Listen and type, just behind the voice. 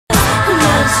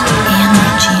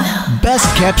Best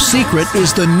Kept Secret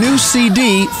is the new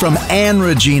CD from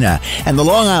Anne-Regina, and the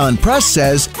Long Island Press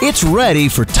says it's ready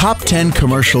for top 10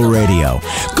 commercial radio.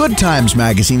 Good Times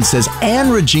magazine says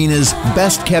Anne-Regina's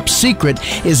Best Kept Secret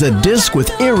is a disc with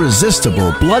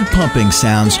irresistible, blood-pumping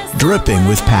sounds dripping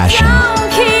with passion.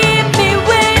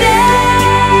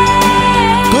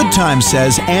 Good Times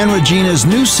says Anne-Regina's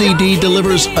new CD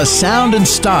delivers a sound and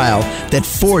style that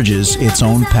forges its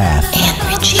own path.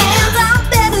 Anne-Regina.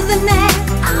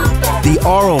 The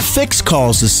Oral Fix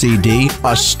calls the CD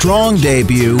a strong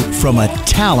debut from a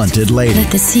talented lady.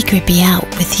 Let the secret be out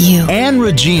with you.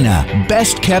 Anne-Regina,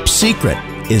 Best Kept Secret,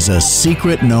 is a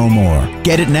secret no more.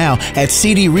 Get it now at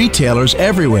CD retailers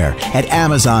everywhere, at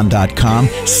Amazon.com,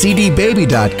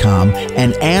 CDBaby.com,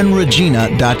 and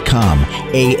AnneRegina.com.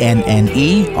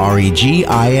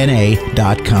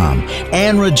 ANNEREGINA.com.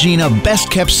 Anne-Regina,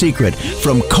 Best Kept Secret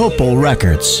from Copal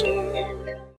Records.